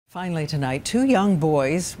Finally tonight, two young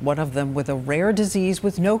boys, one of them with a rare disease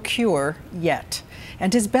with no cure yet,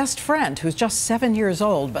 and his best friend, who's just 7 years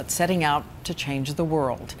old, but setting out to change the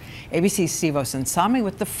world. ABC's Steve Osensami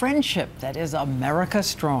with the friendship that is America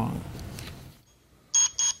strong.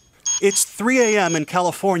 It's 3 a.m. in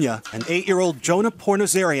California. An 8-year-old Jonah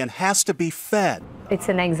Pornozarian has to be fed. It's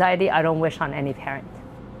an anxiety I don't wish on any parent,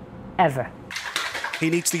 ever. He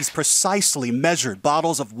needs these precisely measured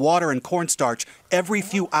bottles of water and cornstarch every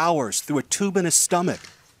few hours through a tube in his stomach.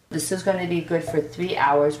 This is going to be good for 3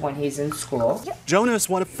 hours when he's in school. Jonah is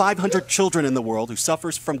one of 500 children in the world who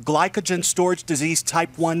suffers from glycogen storage disease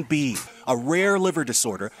type 1B, a rare liver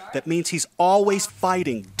disorder that means he's always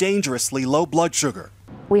fighting dangerously low blood sugar.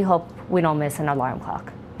 We hope we don't miss an alarm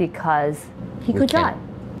clock because he could die.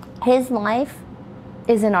 His life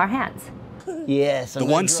is in our hands. Yes. The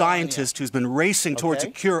one scientist who's been racing towards a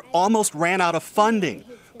cure almost ran out of funding,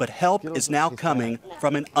 but help is now coming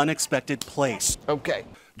from an unexpected place. Okay.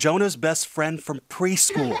 Jonah's best friend from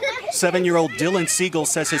preschool. 7-year-old Dylan Siegal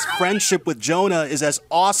says his friendship with Jonah is as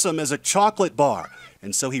awesome as a chocolate bar,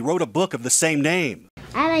 and so he wrote a book of the same name.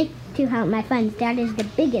 I like to help my friends. That is the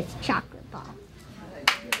biggest chocolate bar.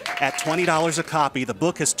 At $20 a copy, the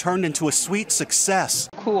book has turned into a sweet success.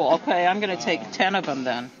 Cool, okay, I'm going to take 10 of them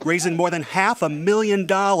then. Raising more than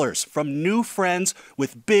 $500,000 from new friends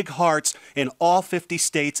with big hearts in all 50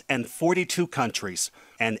 states and 42 countries.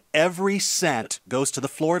 And every cent goes to the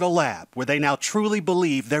Florida lab, where they now truly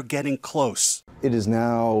believe they're getting close. It is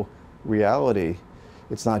now reality.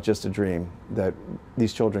 It's not just a dream that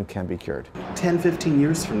these children can be cured. 10, 15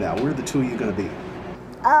 years from now, where are the two of you going to be?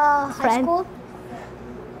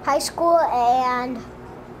 High school, and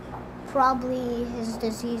probably his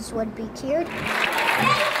disease would be cured.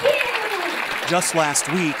 Just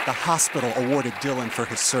last week, the hospital awarded Dylan for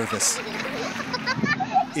his service.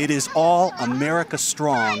 It is all America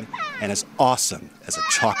strong and as awesome as a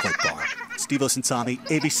chocolate bar. Steve Osensami,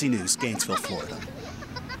 ABC News, Gainesville, Florida.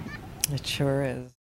 It sure is.